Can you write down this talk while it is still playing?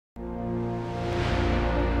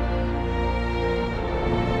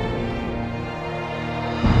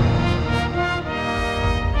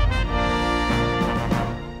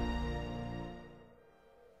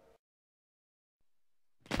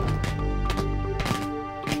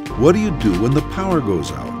What do you do when the power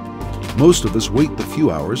goes out? Most of us wait the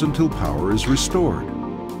few hours until power is restored.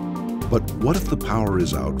 But what if the power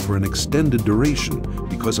is out for an extended duration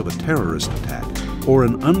because of a terrorist attack or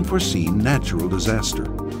an unforeseen natural disaster?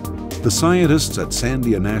 The scientists at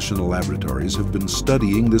Sandia National Laboratories have been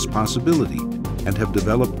studying this possibility and have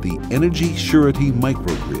developed the Surety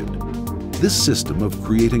Microgrid. This system of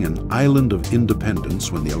creating an island of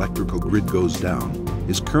independence when the electrical grid goes down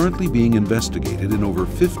is currently being investigated in over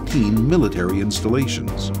 15 military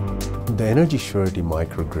installations. The Energy Surety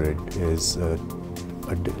Microgrid is a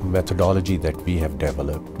methodology that we have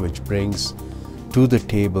developed, which brings to the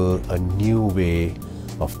table a new way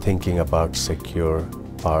of thinking about secure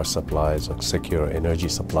power supplies or secure energy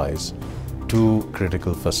supplies to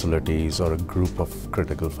critical facilities or a group of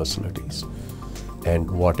critical facilities.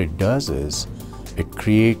 And what it does is it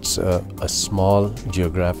creates a small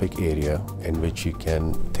geographic area in which you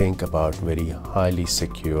can think about very highly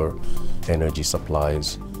secure energy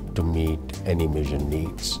supplies to meet any mission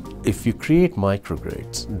needs. If you create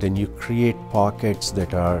microgrids, then you create pockets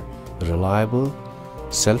that are reliable,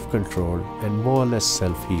 self-controlled, and more or less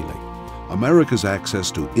self-healing. America's access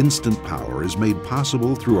to instant power is made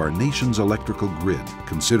possible through our nation's electrical grid,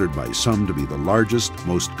 considered by some to be the largest,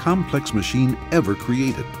 most complex machine ever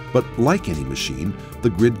created. But like any machine,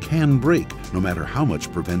 the grid can break, no matter how much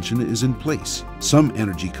prevention is in place. Some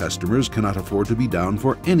energy customers cannot afford to be down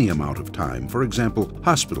for any amount of time, for example,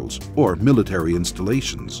 hospitals or military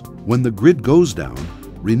installations. When the grid goes down,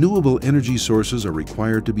 renewable energy sources are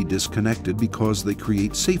required to be disconnected because they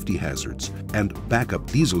create safety hazards, and backup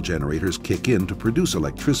diesel generators kick in to produce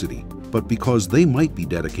electricity. But because they might be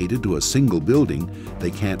dedicated to a single building,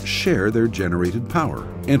 they can't share their generated power.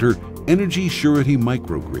 Enter Energy Surety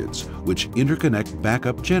Microgrids, which interconnect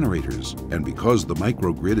backup generators. And because the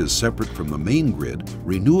microgrid is separate from the main grid,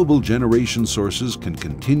 renewable generation sources can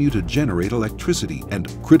continue to generate electricity,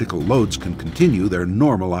 and critical loads can continue their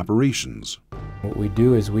normal operations. What we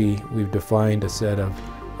do is we've defined a set of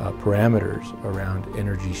parameters around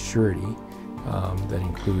energy surety that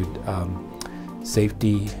include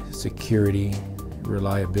safety, security,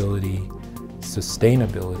 reliability,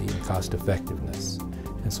 sustainability, and cost effectiveness.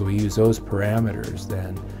 And so we use those parameters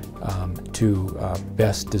then to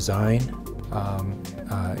best design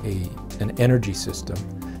an energy system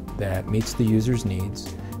that meets the user's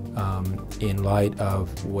needs in light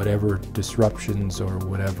of whatever disruptions or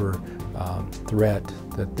whatever threat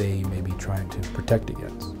that they may be trying to protect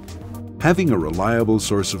against. Having a reliable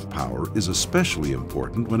source of power is especially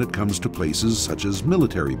important when it comes to places such as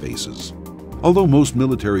military bases. Although most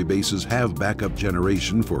military bases have backup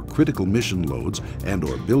generation for critical mission loads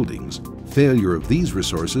and/or buildings, failure of these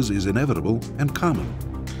resources is inevitable and common.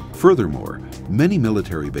 Furthermore, many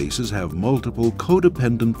military bases have multiple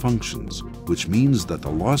codependent functions, which means that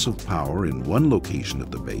the loss of power in one location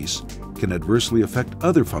at the base can adversely affect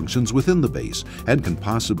other functions within the base and can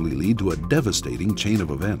possibly lead to a devastating chain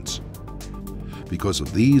of events. Because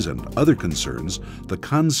of these and other concerns, the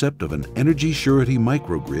concept of an energy surety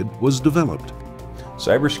microgrid was developed.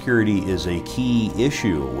 Cybersecurity is a key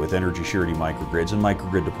issue with energy surety microgrids and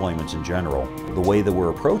microgrid deployments in general. The way that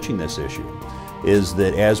we're approaching this issue is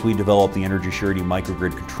that as we develop the energy surety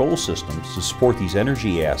microgrid control systems to support these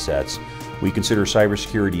energy assets, we consider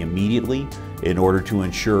cybersecurity immediately in order to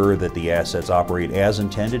ensure that the assets operate as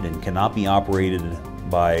intended and cannot be operated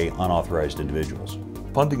by unauthorized individuals.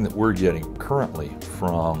 Funding that we're getting currently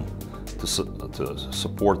to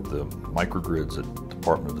support the microgrids at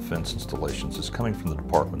Department of Defense installations is coming from the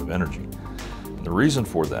Department of Energy. And the reason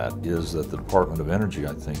for that is that the Department of Energy,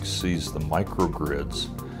 I think, sees the microgrids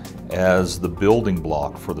as the building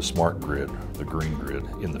block for the smart grid, the green grid,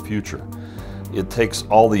 in the future. It takes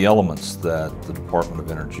all the elements that the Department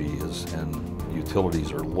of Energy and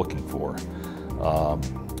utilities are looking for.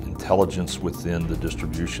 Intelligence within the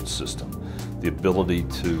distribution system, the ability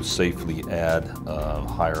to safely add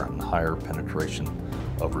higher and higher penetration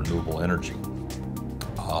of renewable energy,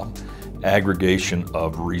 aggregation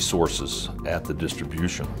of resources at the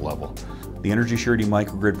distribution level. The Energy Surety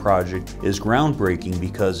Microgrid project is groundbreaking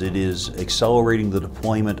because it is accelerating the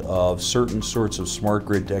deployment of certain sorts of smart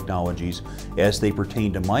grid technologies as they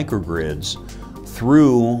pertain to microgrids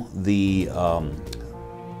through the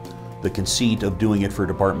conceit of doing it for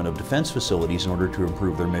Department of Defense facilities in order to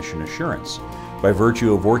improve their mission assurance. By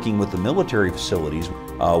virtue of working with the military facilities,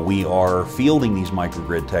 we are fielding these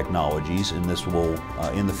microgrid technologies, and this will,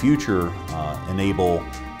 in the future, enable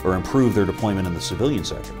or improve their deployment in the civilian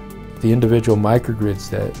sector. The individual microgrids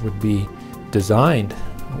that would be designed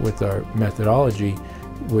with our methodology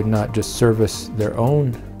would not just service their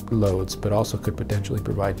own loads, but also could potentially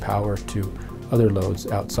provide power to other loads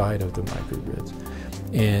outside of the microgrids.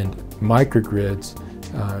 And microgrids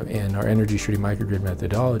and our energy surety microgrid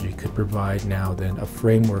methodology could provide now then a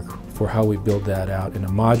framework for how we build that out in a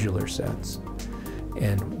modular sense,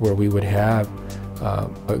 and where we would have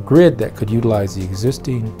a grid that could utilize the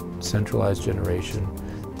existing centralized generation,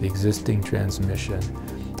 the existing transmission,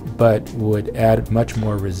 but would add much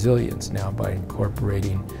more resilience now by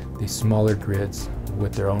incorporating these smaller grids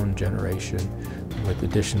with their own generation with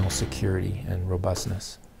additional security and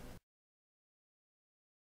robustness.